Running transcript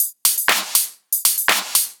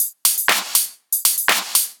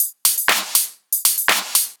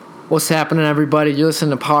What's happening, everybody? You're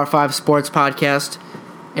listening to Power 5 Sports Podcast,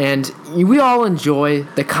 and we all enjoy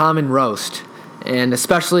the common roast, and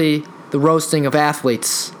especially the roasting of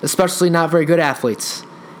athletes, especially not very good athletes.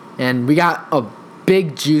 And we got a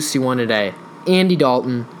big, juicy one today. Andy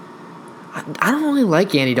Dalton. I don't really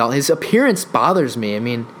like Andy Dalton. His appearance bothers me. I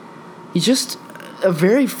mean, he's just a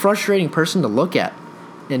very frustrating person to look at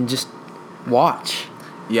and just watch.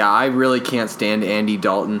 Yeah, I really can't stand Andy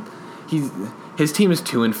Dalton. His team is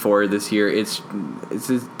 2-4 this year. It's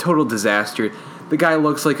a total disaster. The guy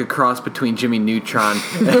looks like a cross between Jimmy Neutron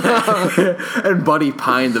and Buddy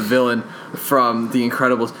Pine, the villain from The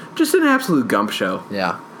Incredibles. Just an absolute gump show.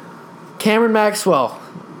 Yeah. Cameron Maxwell,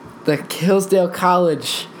 the Hillsdale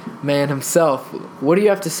College man himself. What do you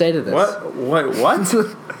have to say to this? What?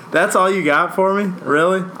 That's all you got for me?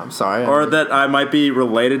 Really? I'm sorry. Or that I might be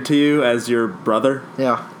related to you as your brother?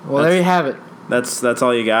 Yeah. Well, there you have it. That's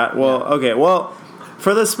all you got? Well, yeah. Okay. Well,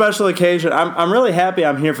 for this special occasion, I'm really happy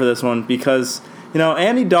I'm here for this one because,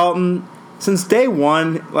 Andy Dalton, since day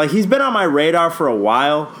one, he's been on my radar for a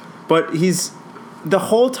while, but the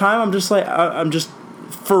whole time I'm just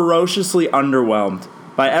ferociously underwhelmed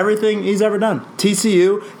by everything he's ever done.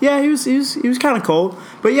 TCU, yeah, he was kind of cold,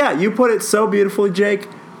 but yeah, you put it so beautifully, Jake.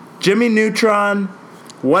 Jimmy Neutron,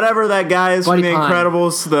 whatever that guy is from The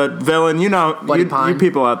Incredibles, the villain, you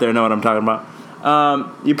people out there know what I'm talking about.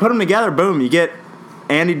 You put them together, boom, you get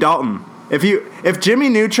Andy Dalton. If Jimmy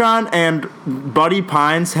Neutron and Buddy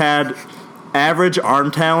Pines had average arm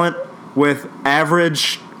talent with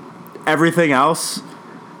average everything else,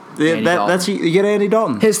 you get Andy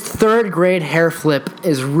Dalton. His third grade hair flip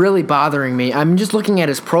is really bothering me. I'm just looking at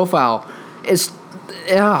his profile.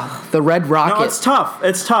 The Red Rocket. No, it's tough.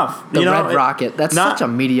 The Red Rocket. That's such a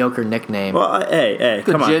mediocre nickname. Well, hey,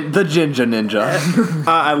 come on. The Ginger Ninja.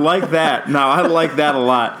 I like that. No, I like that a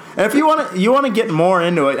lot. And if you want to get more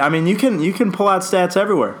into it, I mean, you can pull out stats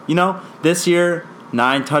everywhere. This year,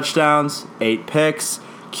 9 touchdowns, 8 picks,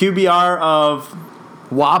 QBR of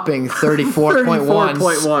whopping 34.1.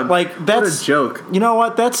 34.1. That's what a joke. You know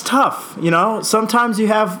what? That's tough. Sometimes you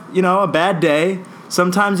have a bad day.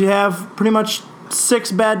 Sometimes you have pretty much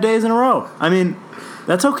 6 bad days in a row. I mean,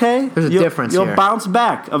 that's okay. There's a difference You'll here. bounce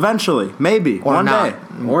back eventually, maybe or one not. day,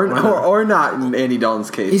 or not in Andy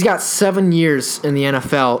Dalton's case. He's got 7 years in the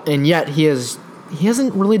NFL, and yet he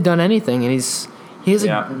hasn't really done anything, and he's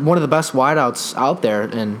one of the best wideouts out there,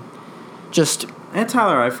 and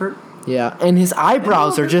Tyler Eifert. Yeah, and his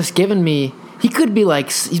eyebrows are just giving me. He could be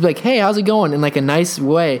he's like, hey, how's it going, in a nice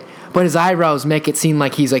way, but his eyebrows make it seem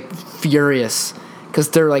like he's furious. Because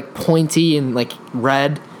they're pointy and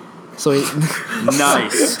red, so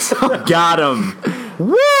nice. Got him.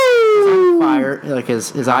 Woo! He's on fire,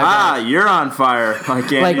 his eyebrows. Ah, you're on fire, like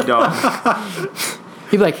Andy Dalton.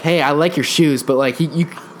 He'd be like, "Hey, I like your shoes," but he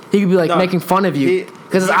could be making fun of you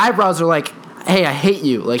because his eyebrows are "Hey, I hate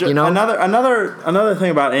you," Another thing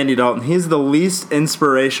about Andy Dalton, he's the least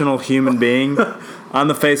inspirational human being on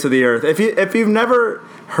the face of the earth. If you've never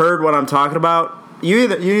heard what I'm talking about, you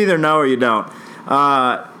either know or you don't.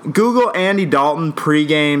 Google Andy Dalton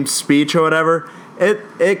pregame speech or whatever.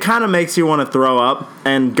 It kind of makes you want to throw up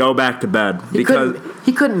and go back to bed because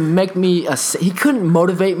he couldn't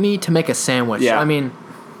motivate me to make a sandwich. Yeah. I mean,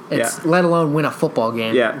 let alone win a football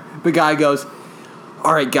game. Yeah, the guy goes,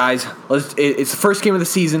 "All right, guys, it's the first game of the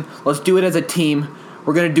season. Let's do it as a team.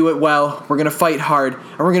 We're gonna do it well. We're gonna fight hard,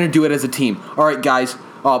 and we're gonna do it as a team. All right, guys."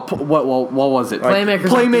 What was it?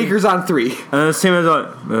 Playmakers on 3. And this team is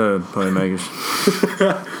playmakers.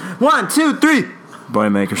 1, 2, 3.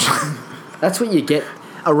 Playmakers. That's what you get.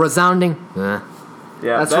 A resounding meh.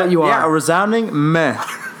 Yeah, that's what you are. Yeah, a resounding meh.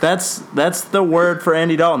 That's the word for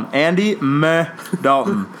Andy Dalton. Andy meh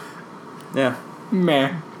Dalton. Yeah.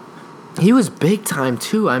 Meh. He was big time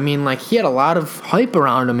too. I mean, he had a lot of hype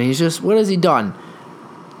around him. He's just, what has he done?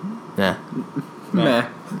 Nah. Meh.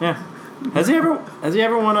 Yeah. Has he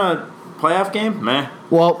ever won a playoff game? Meh.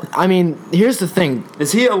 Well, I mean, here's the thing.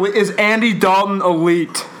 Is Andy Dalton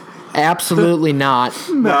elite? Absolutely not.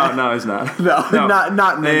 No, he's not. No,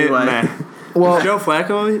 not in any way. Meh. Well, is Joe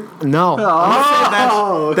Flacco elite?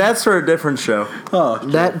 No. That's for a different show.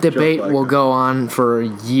 That debate will go on for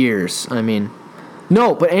years. I mean,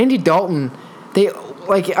 no, but Andy Dalton, I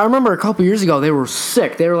remember a couple years ago they were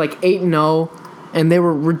sick. They were 8-0. And they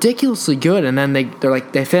were ridiculously good, and then they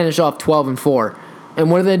finish off 12-4.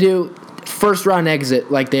 And what do? First round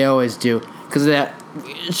exit like they always do, because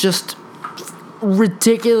it's just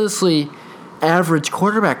ridiculously average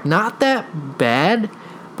quarterback. Not that bad,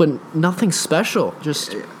 but nothing special.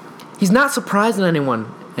 Just he's not surprising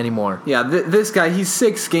anyone anymore. Yeah, this guy, he's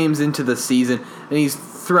 6 games into the season, and he's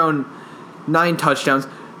thrown 9 touchdowns,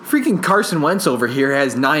 freaking Carson Wentz over here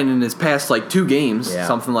has 9 in his past, 2 games,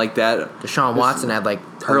 something like that. Deshaun Watson had,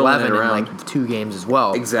 11 in, 2 games as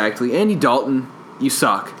well. Exactly. Andy Dalton, you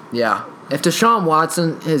suck. Yeah. If Deshaun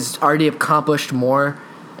Watson has already accomplished more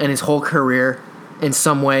in his whole career in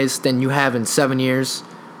some ways than you have in 7 years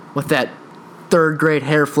with that third-grade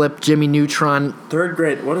hair flip, Jimmy Neutron. Third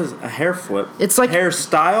grade, what is a hair flip? It's like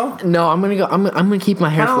hairstyle. No, I'm gonna keep my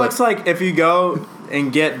hair Kind of flip. looks like if you go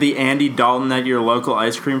and get the Andy Dalton at your local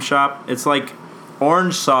ice cream shop. It's like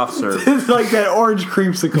orange soft serve. It's like that orange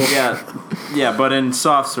creamsicle. Yeah, but in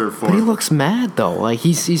soft serve form. But he looks mad though. Like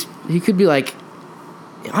he could be like,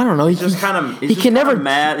 I don't know. He can never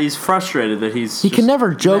mad. He's frustrated that he can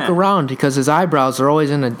never joke around because his eyebrows are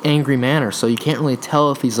always in an angry manner. So you can't really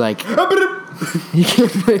tell if he's like. You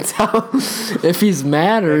can't really tell if he's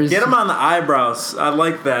mad or. Get him on the eyebrows. I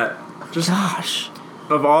like that. Gosh.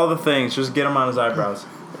 Of all the things, just get him on his eyebrows.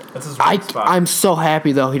 That's his weak spot. I'm so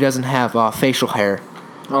happy though he doesn't have facial hair.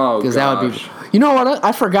 Oh, because that would be. You know what?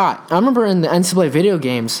 I forgot. I remember in the NCAA video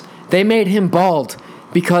games they made him bald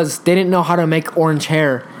because they didn't know how to make orange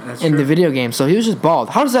hair in the video game, so he was just bald.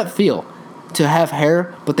 How does that feel to have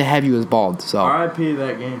hair but they have you as bald? So R.I.P.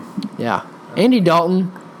 that game. Yeah, Andy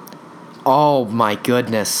Dalton. Oh my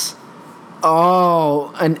goodness.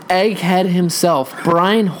 Oh, an egghead himself,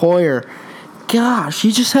 Brian Hoyer. Gosh,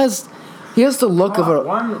 he has the look of a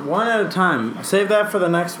one at a time. Save that for the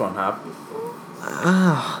next one, Hop.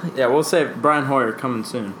 Yeah, we'll save Brian Hoyer coming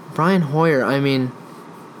soon. Brian Hoyer, I mean,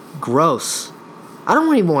 gross. I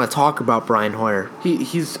don't even want to talk about Brian Hoyer.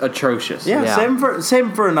 He's atrocious. Yeah. Save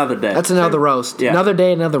him for another day. That's another roast. Yeah. Another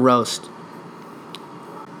day, another roast.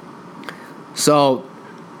 So,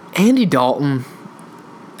 Andy Dalton,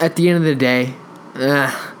 at the end of the day,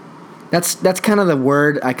 that's kind of the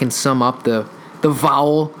word I can sum up the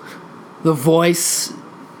vowel, the voice,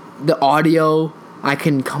 the audio I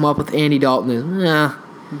can come up with Andy Dalton is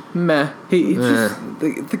meh.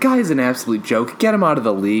 The guy's an absolute joke. Get him out of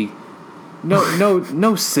the league.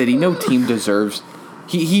 No city, no team deserves.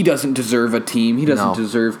 He doesn't deserve a team. He doesn't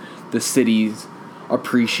deserve the city's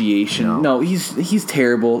appreciation. No, he's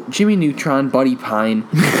terrible. Jimmy Neutron, Buddy Pine,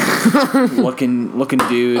 looking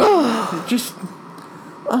dude. just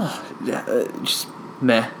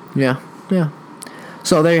meh. Yeah.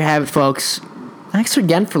 So there you have it, folks. Thanks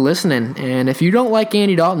again for listening. And if you don't like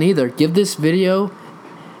Andy Dalton either, give this video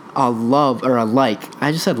a love or a like.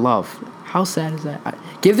 I just said love. How sad is that?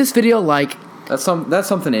 Give this video a like. That's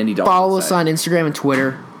something Andy Dalton. Follow us on Instagram and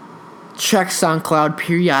Twitter. Check SoundCloud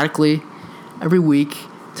periodically every week.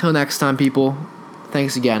 Till next time, people.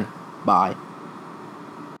 Thanks again. Bye.